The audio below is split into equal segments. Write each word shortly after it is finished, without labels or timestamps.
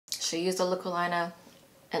actually used a liquid liner,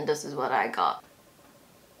 and this is what I got.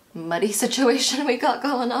 Muddy situation we got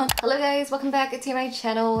going on. Hello guys, welcome back to my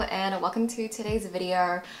channel and welcome to today's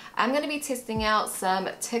video. I'm going to be testing out some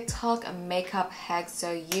TikTok makeup hacks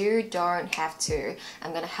so you don't have to.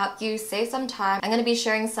 I'm going to help you save some time. I'm going to be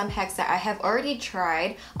sharing some hacks that I have already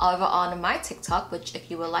tried over on my TikTok, which if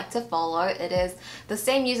you would like to follow, it is the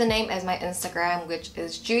same username as my Instagram, which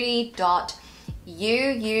is judy.udy,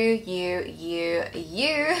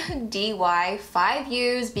 5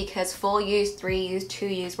 U's because 4 U's, 3 U's, 2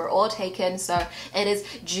 U's were all taken, so it is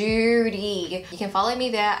Judy. You can follow me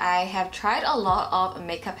there. I have tried a lot of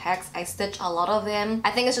makeup hacks. I stitch a lot of them. I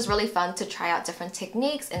think it's just really fun to try out different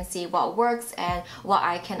techniques and see what works and what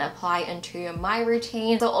I can apply into my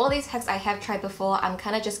routine. So all of these hacks I have tried before. I'm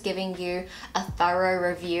kind of just giving you a thorough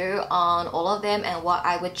review on all of them and what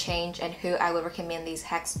I would change and who I would recommend these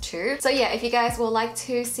hacks to. So yeah, if you guys would like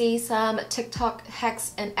to see some TikTok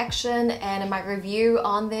hacks in action and my review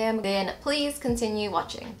on them, then please continue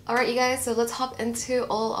watching. Alright you guys, so let's hop into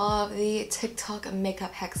all of the TikTok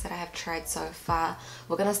makeup hacks that I have tried so far.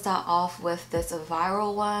 We're gonna start off with this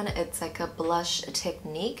viral one. It's like a blush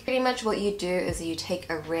technique. Pretty much what you do is you take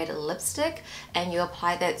a red lipstick and you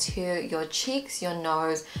apply that to your cheeks, your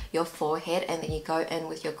nose, your forehead, and then you go in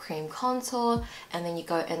with your cream contour, and then you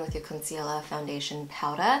go in with your concealer, foundation,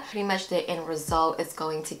 powder. Pretty much the end result is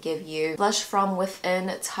going to give you blush from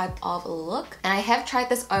within type of look. And I have tried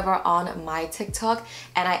this over on my TikTok,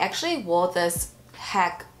 and I actually wore this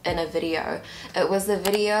hack in a video. It was the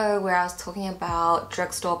video where I was talking about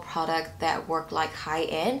drugstore product that worked like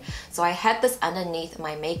high-end. So I had this underneath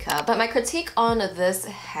my makeup. But my critique on this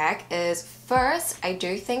hack is, first, I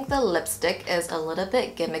do think the lipstick is a little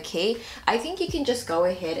bit gimmicky. I think you can just go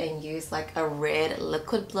ahead and use like a red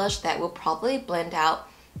liquid blush that will probably blend out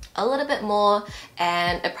a little bit more,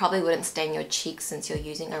 and it probably wouldn't stain your cheeks since you're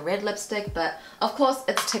using a red lipstick. But of course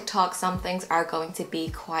it's TikTok, some things are going to be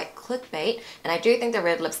quite clickbait, and I do think the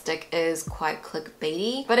red lipstick is quite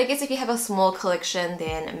clickbaity. But I guess if you have a small collection,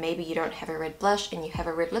 then maybe you don't have a red blush and you have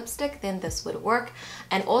a red lipstick, then this would work.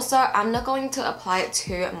 And also I'm not going to apply it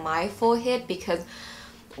to my forehead because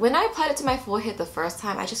when I applied it to my forehead the first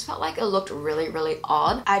time, I just felt like it looked really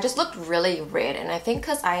odd. I just looked really red, and I think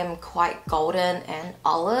because I am quite golden and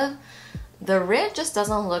olive, the red just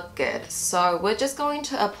doesn't look good. So we're just going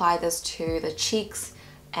to apply this to the cheeks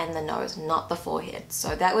and the nose, not the forehead.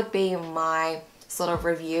 So that would be my sort of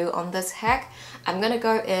review on this hack. I'm gonna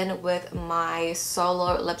go in with my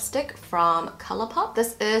Solo lipstick from ColourPop.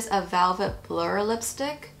 This is a Velvet Blur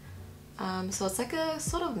lipstick. So it's like a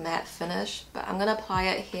sort of matte finish, but I'm gonna apply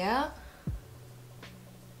it here.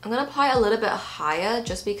 I'm gonna apply a little bit higher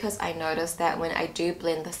just because I noticed that when I do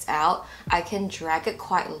blend this out, I can drag it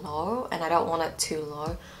quite low and I don't want it too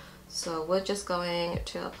low. So we're just going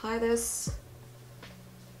to apply this.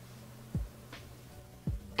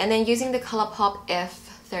 And then using the ColourPop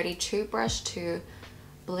F32 brush to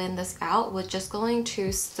blend this out, we're just going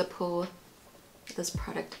to stipple this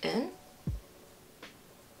product in.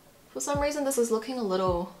 For some reason this is looking a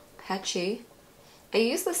little patchy. I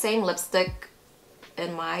used the same lipstick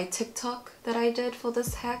in my TikTok that I did for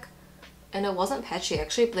this hack, and it wasn't patchy. It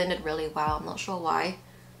actually blended really well. I'm not sure why.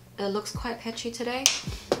 It looks quite patchy today.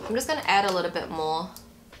 I'm just going to add a little bit more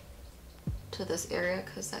to this area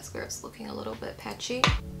because that's where it's looking a little bit patchy.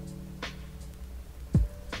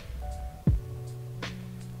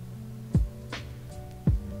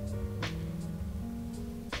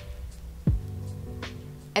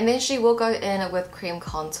 And then she will go in with cream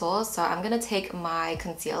contour. So I'm going to take my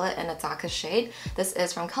concealer in a darker shade. This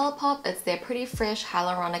is from ColourPop. It's their Pretty Fresh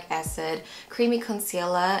Hyaluronic Acid Creamy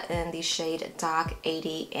Concealer in the shade Dark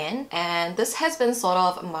 80N. And this has been sort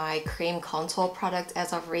of my cream contour product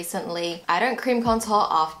as of recently. I don't cream contour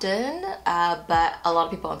often, but a lot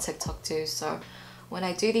of people on TikTok do. So when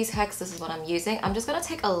I do these hacks, this is what I'm using. I'm just going to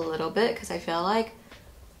take a little bit because I feel like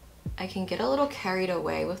I can get a little carried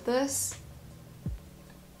away with this.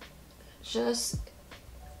 Just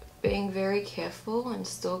being very careful and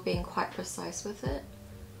still being quite precise with it.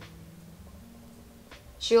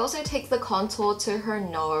 She also takes the contour to her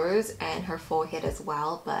nose and her forehead as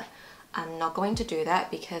well, but I'm not going to do that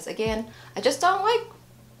because, again, I just don't like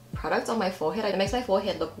product on my forehead. It makes my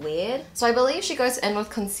forehead look weird. So I believe she goes in with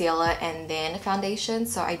concealer and then foundation.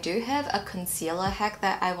 So I do have a concealer hack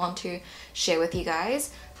that I want to share with you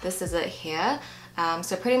guys. This is it here.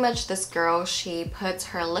 So pretty much this girl, she puts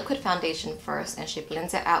her liquid foundation first and she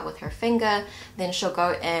blends it out with her finger. Then she'll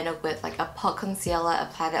go in with like a pot concealer,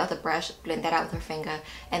 apply that with a brush, blend that out with her finger,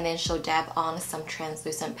 and then she'll dab on some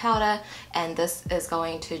translucent powder. And this is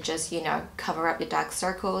going to just, you know, cover up your dark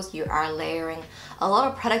circles. You are layering a lot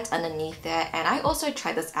of product underneath there. And I also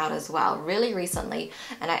tried this out as well really recently,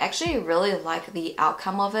 and I actually really like the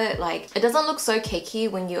outcome of it. Like, it doesn't look so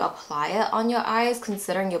cakey when you apply it on your eyes,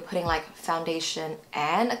 considering you're putting like foundation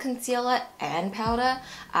and a concealer and powder,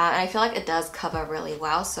 and I feel like it does cover really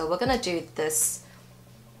well. So we're gonna do this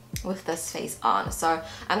with this face on. So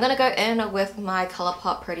I'm gonna go in with my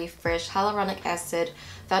ColourPop Pretty Fresh Hyaluronic Acid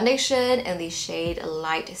foundation in the shade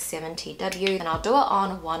Light 70W, and I'll do it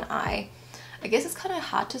on one eye. I guess it's kind of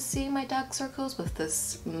hard to see my dark circles with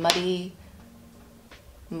this muddy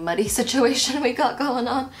situation we got going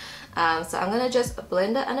on. So I'm gonna just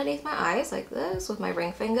blend it underneath my eyes like this with my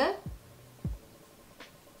ring finger.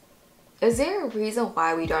 Is there a reason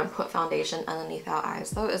why we don't put foundation underneath our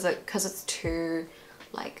eyes though? Is it because it's too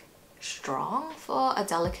like strong for a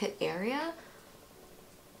delicate area?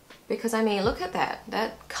 Because I mean, look at that.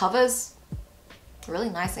 That covers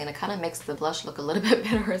really nicely, and it kind of makes the blush look a little bit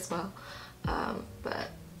better as well.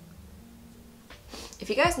 But if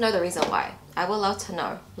you guys know the reason why, I would love to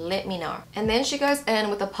know. Let me know. And then she goes in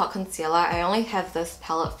with a pot concealer. I only have this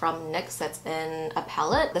palette from NYX that's in a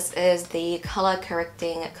palette. This is the color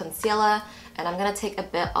correcting concealer, and I'm gonna take a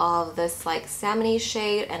bit of this like salmony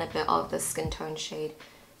shade and a bit of the skin tone shade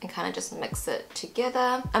and kind of just mix it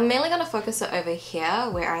together. I'm mainly gonna focus it over here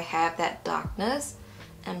where I have that darkness.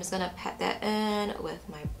 I'm just gonna pat that in with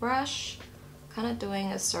my brush, kind of doing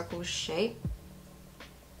a circle shape.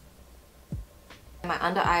 My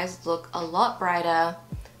under eyes look a lot brighter.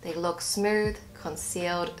 They look smooth,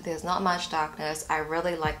 concealed. There's not much darkness. I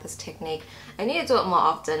really like this technique. I need to do it more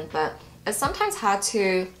often, but it's sometimes hard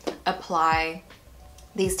to apply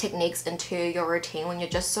these techniques into your routine when you're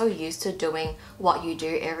just so used to doing what you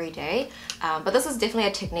do every day. But this is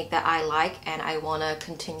definitely a technique that I like and I want to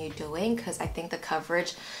continue doing, because I think the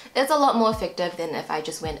coverage is a lot more effective than if I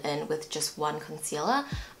just went in with just one concealer,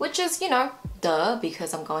 which is, you know, duh,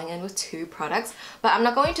 because I'm going in with two products. But I'm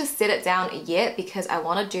not going to set it down yet because I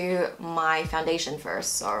want to do my foundation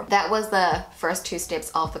first. So that was the first two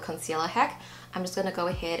steps of the concealer hack. I'm just going to go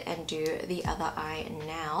ahead and do the other eye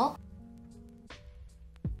now.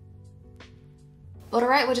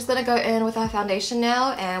 Alright, we're just going to go in with our foundation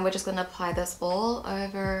now, and we're just going to apply this all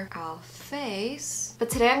over our face. But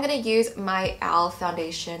today I'm going to use my ELF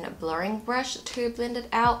foundation blurring brush to blend it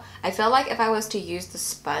out. I feel like if I was to use the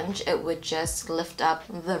sponge, it would just lift up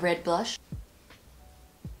the red blush.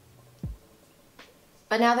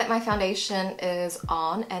 But now that my foundation is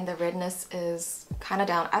on and the redness is kind of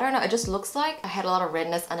down, I don't know, it just looks like I had a lot of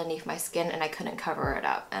redness underneath my skin and I couldn't cover it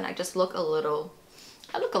up, and I just look a little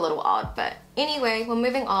odd. But anyway, we're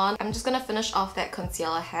moving on. I'm just gonna finish off that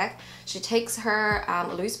concealer hack. She takes her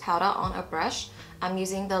loose powder on a brush. I'm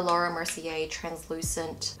using the Laura Mercier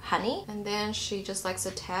Translucent Honey, and then she just likes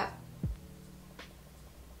to tap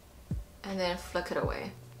and then flick it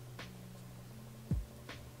away.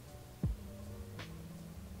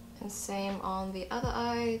 And same on the other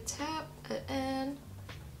eye, tap it in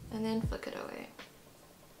and then flick it away.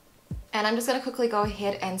 And I'm just going to quickly go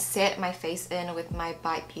ahead and set my face in with my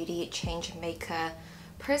Bite Beauty Change Maker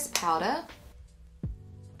Press Powder.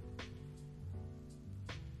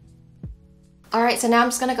 Alright, so now I'm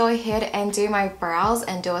just going to go ahead and do my brows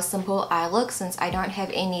and do a simple eye look, since I don't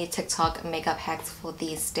have any TikTok makeup hacks for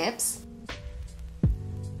these steps.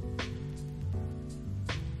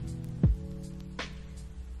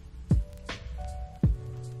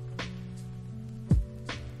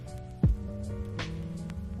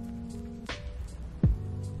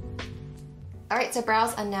 Alright, so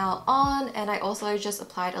brows are now on, and I also just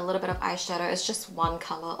applied a little bit of eyeshadow. It's just one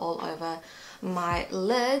color all over my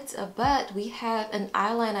lids, but we have an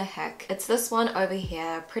eyeliner hack. It's this one over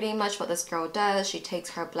here. Pretty much what this girl does, she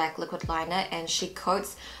takes her black liquid liner and she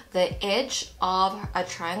coats the edge of a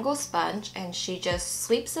triangle sponge and she just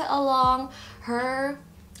sweeps it along her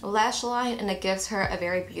lash line, and it gives her a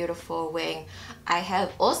very beautiful wing. I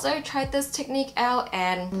have also tried this technique out,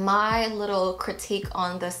 and my little critique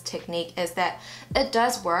on this technique is that it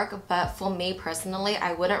does work, but for me personally,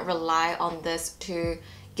 I wouldn't rely on this to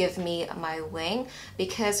give me my wing,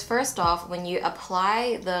 because first off, when you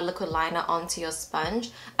apply the liquid liner onto your sponge,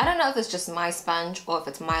 I don't know if it's just my sponge or if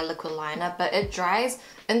it's my liquid liner, but it dries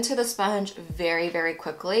into the sponge very, very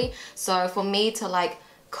quickly. So for me to like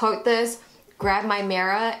coat this, grab my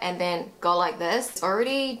mirror and then go like this, it's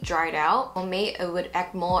already dried out. For me, it would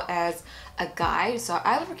act more as a guide. So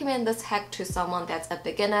I would recommend this hack to someone that's a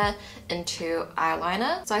beginner into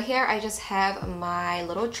eyeliner. So here I just have my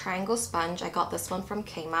little triangle sponge. I got this one from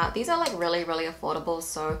Kmart. These are like really affordable,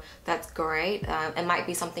 so that's great. It might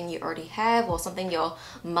be something you already have or something your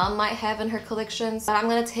mum might have in her collections. But I'm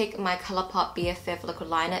going to take my ColourPop BFF liquid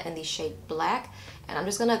liner in the shade black, and I'm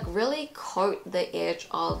just going to really coat the edge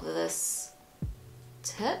of this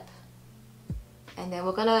tip. And then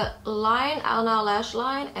we're gonna line on our lash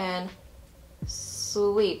line and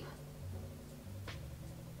sweep.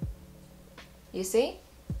 You see?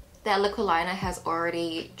 That liquid liner has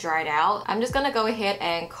already dried out. I'm just gonna go ahead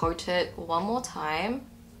and coat it one more time.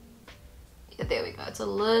 Yeah, there we go. It's a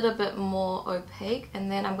little bit more opaque.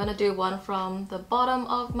 And then I'm gonna do one from the bottom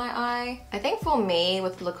of my eye. I think for me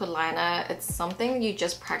with liquid liner, it's something you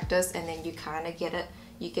just practice and then you kind of get it.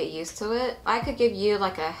 You get used to it. I could give you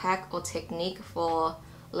like a hack or technique for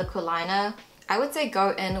liquid liner. I would say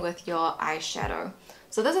go in with your eyeshadow.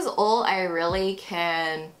 So this is all I really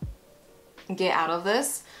can get out of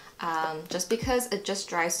this, just because it just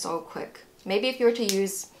dries so quick. Maybe if you were to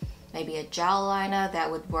use maybe a gel liner,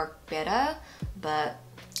 that would work better, but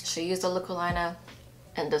she used a liquid liner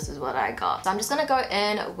and this is what I got. So I'm just gonna go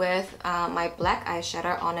in with my black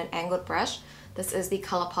eyeshadow on an angled brush. This is the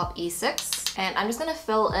ColourPop E6. And I'm just gonna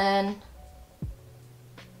fill in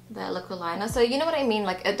that liquid liner. So you know what I mean?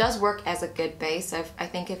 Like, it does work as a good base. So I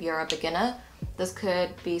think if you're a beginner, this could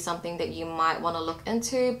be something that you might want to look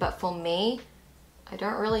into. But for me, I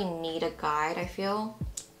don't really need a guide, I feel.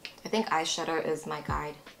 I think eyeshadow is my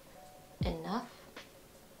guide enough.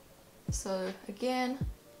 So again,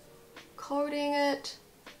 coating it.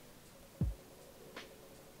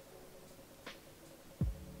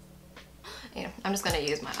 Yeah, I'm just gonna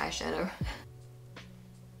use my eyeshadow.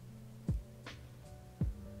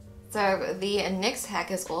 So the next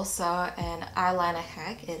hack is also an eyeliner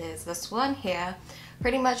hack. It is this one here.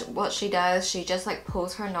 Pretty much what she does, she just like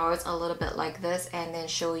pulls her nose a little bit like this, and then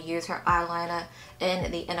she'll use her eyeliner in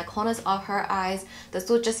the inner corners of her eyes. This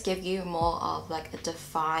will just give you more of like a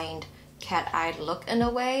defined cat-eyed look in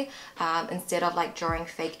a way, instead of like drawing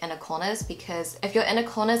fake inner corners, because if your inner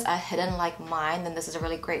corners are hidden like mine, then this is a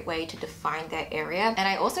really great way to define that area. And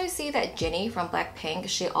I also see that Jenny from Blackpink,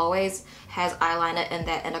 she always has eyeliner in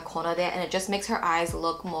that inner corner there, and it just makes her eyes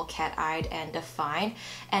look more cat-eyed and defined.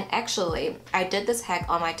 And actually, I did this hack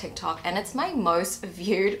on my TikTok, and it's my most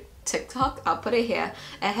viewed TikTok. I'll put it here.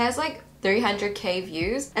 It has like 300k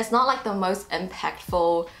views. It's not like the most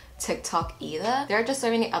impactful TikTok either. There are just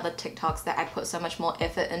so many other TikToks that I put so much more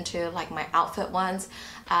effort into, like my outfit ones,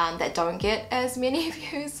 that don't get as many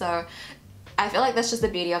views. So I feel like that's just the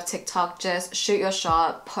beauty of TikTok. Just shoot your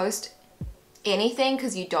shot, post anything,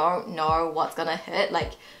 because you don't know what's gonna hit.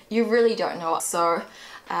 Like, you really don't know. So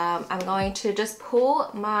I'm going to just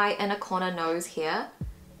pull my inner corner nose here,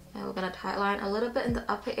 and we're gonna tightline a little bit in the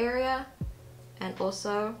upper area and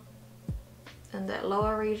also in that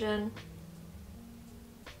lower region.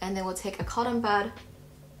 And then we'll take a cotton bud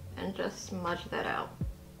and just smudge that out.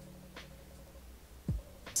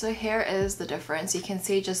 So here is the difference. You can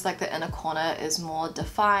see just like the inner corner is more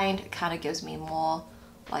defined. It kind of gives me more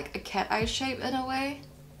like a cat eye shape in a way.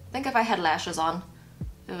 I think if I had lashes on,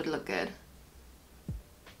 it would look good.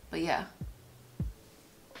 But yeah,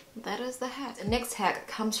 that is the hack. The next hack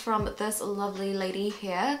comes from this lovely lady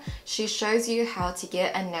here. She shows you how to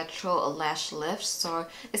get a natural lash lift. So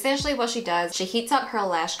essentially what she does, she heats up her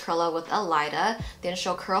lash curler with a lighter, then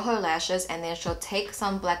she'll curl her lashes, and then she'll take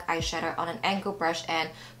some black eyeshadow on an angle brush and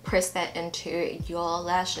press that into your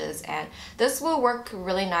lashes. And this will work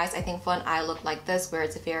really nice, I think, for an eye look like this where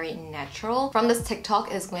it's very natural. From this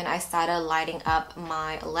TikTok is when I started lighting up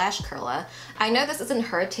my lash curler. I know this isn't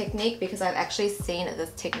her technique because I've actually seen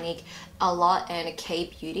this technique a lot in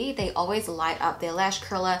K-Beauty. They always light up their lash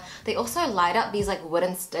curler. They also light up these like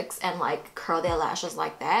wooden sticks and like curl their lashes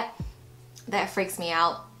like that. That freaks me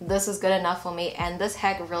out. This is good enough for me, and this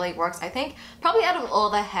hack really works. I think probably out of all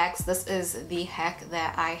the hacks, this is the hack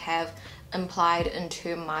that I have applied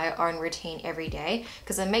into my own routine every day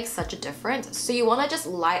because it makes such a difference. So you want to just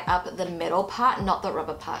light up the middle part, not the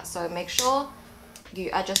rubber part. So make sure you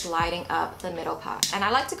are just lighting up the middle part. And I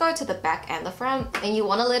like to go to the back and the front, and you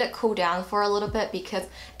want to let it cool down for a little bit, because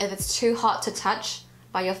if it's too hot to touch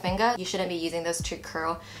by your finger, you shouldn't be using this to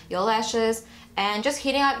curl your lashes. And just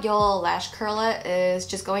heating up your lash curler is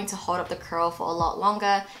just going to hold up the curl for a lot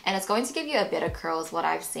longer, and it's going to give you a better curl is what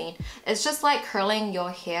I've seen. It's just like curling your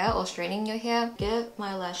hair or straightening your hair. Give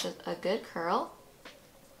my lashes a good curl.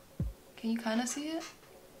 Can you kind of see it?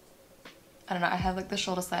 I don't know, I have like the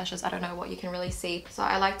shortest lashes. I don't know what you can really see. So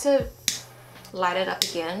I like to light it up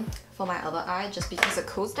again for my other eye just because it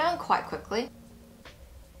cools down quite quickly.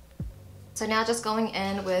 So now just going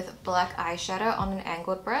in with black eyeshadow on an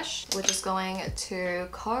angled brush. We're just going to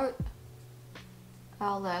coat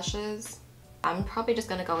our lashes. I'm probably just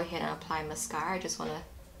going to go ahead and apply mascara. I just want to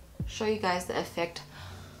show you guys the effect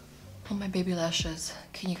on my baby lashes.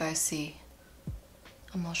 Can you guys see?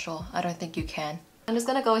 I'm not sure. I don't think you can. I'm just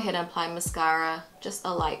going to go ahead and apply mascara, just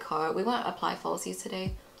a light coat. We won't apply falsies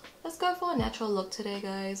today. Let's go for a natural look today,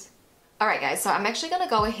 guys. Alright guys, so I'm actually going to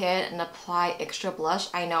go ahead and apply extra blush.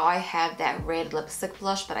 I know I have that red lipstick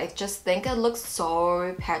blush, but I just think it looks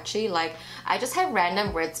so patchy. Like, I just have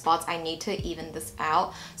random red spots. I need to even this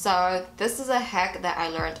out. So this is a hack that I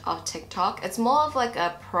learned off TikTok. It's more of like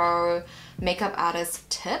a pro makeup artist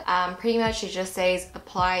tip. Pretty much it just says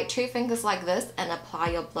apply 2 fingers like this and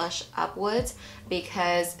apply your blush upwards,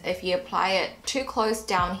 because if you apply it too close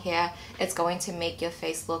down here, it's going to make your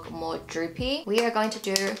face look more droopy. We are going to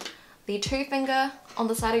do the 2 finger on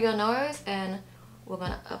the side of your nose, and we're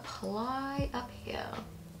gonna apply up here.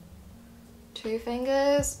 2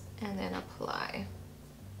 fingers and then apply.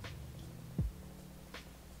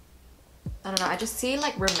 I don't know, I just see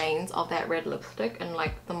like remains of that red lipstick in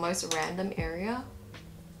like the most random area.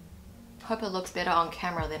 Hope it looks better on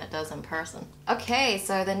camera than it does in person. Okay,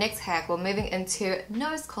 so the next hack, we're moving into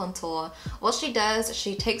nose contour. What she does,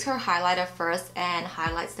 she takes her highlighter first and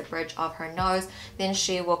highlights the bridge of her nose. Then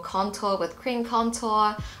she will contour with cream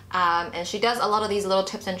contour. And she does a lot of these little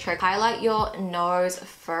tips and tricks. Highlight your nose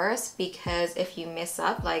first, because if you mess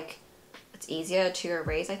up, like, it's easier to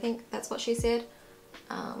erase, I think that's what she said.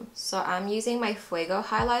 So I'm using my Fuego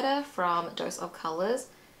highlighter from Dose of Colors.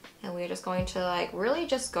 And we're just going to like really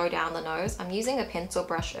just go down the nose. I'm using a pencil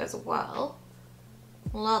brush as well.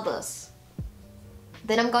 Love this.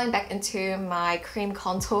 Then I'm going back into my cream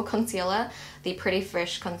contour concealer, the Pretty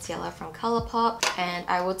Fresh concealer from ColourPop. And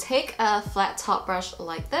I will take a flat top brush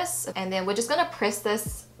like this. And then we're just going to press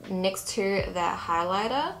this next to that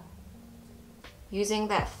highlighter using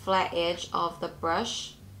that flat edge of the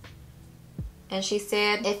brush. And she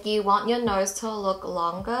said if you want your nose to look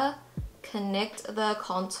longer, connect the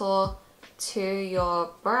contour to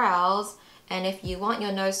your brows, and if you want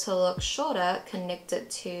your nose to look shorter, connect it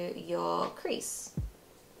to your crease.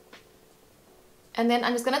 And then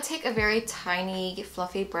I'm just going to take a very tiny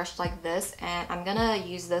fluffy brush like this, and I'm going to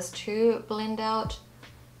use this to blend out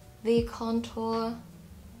the contour.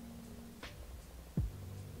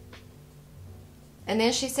 And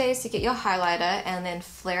then she says to get your highlighter and then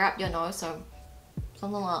flare up your nose, so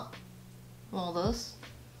something like all this.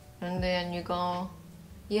 And then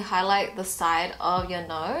you highlight the side of your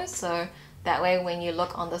nose, so that way when you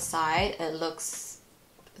look on the side, it's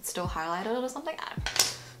still highlighted or something.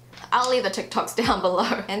 I'll leave the TikToks down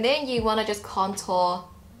below. And then you want to just contour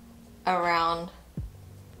around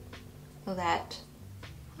that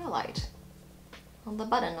highlight on the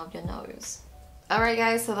button of your nose. Alright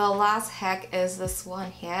guys, so the last hack is this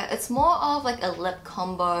one here. It's more of like a lip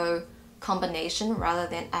combination rather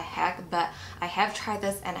than a hack, but I have tried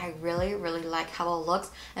this and I really like how it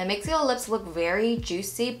looks. It makes your lips look very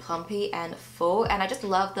juicy, plumpy and full, and I just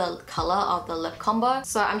love the color of the lip combo.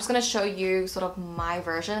 So I'm just going to show you sort of my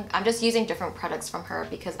version. I'm just using different products from her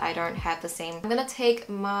because I don't have the same. I'm going to take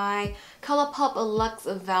my ColourPop Luxe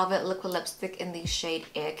Velvet Liquid Lipstick in the shade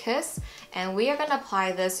Air Kiss, and we are going to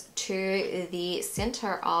apply this to the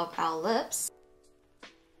center of our lips.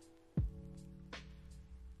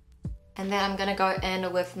 And then I'm gonna go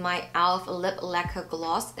in with my e.l.f. Lip Lacquer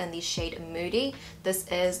Gloss in the shade Moody. This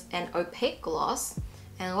is an opaque gloss.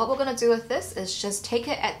 And what we're gonna do with this is just take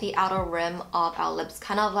it at the outer rim of our lips,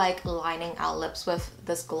 kind of like lining our lips with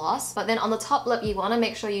this gloss. But then on the top lip, you wanna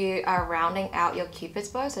make sure you are rounding out your cupid's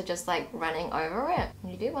bow, so just like running over it.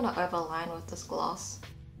 You do wanna overline with this gloss.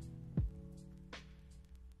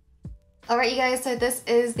 Alright you guys, so this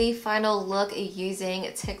is the final look using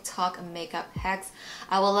TikTok makeup hacks.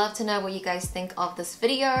 I would love to know what you guys think of this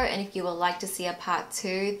video, and if you would like to see a part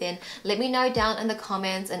 2, then let me know down in the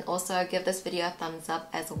comments, and also give this video a thumbs up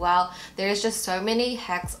as well. There is just so many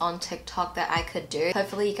hacks on TikTok that I could do.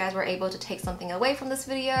 Hopefully you guys were able to take something away from this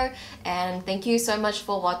video, and thank you so much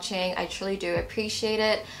for watching. I truly do appreciate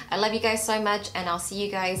it. I love you guys so much, and I'll see you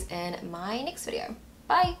guys in my next video.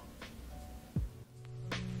 Bye!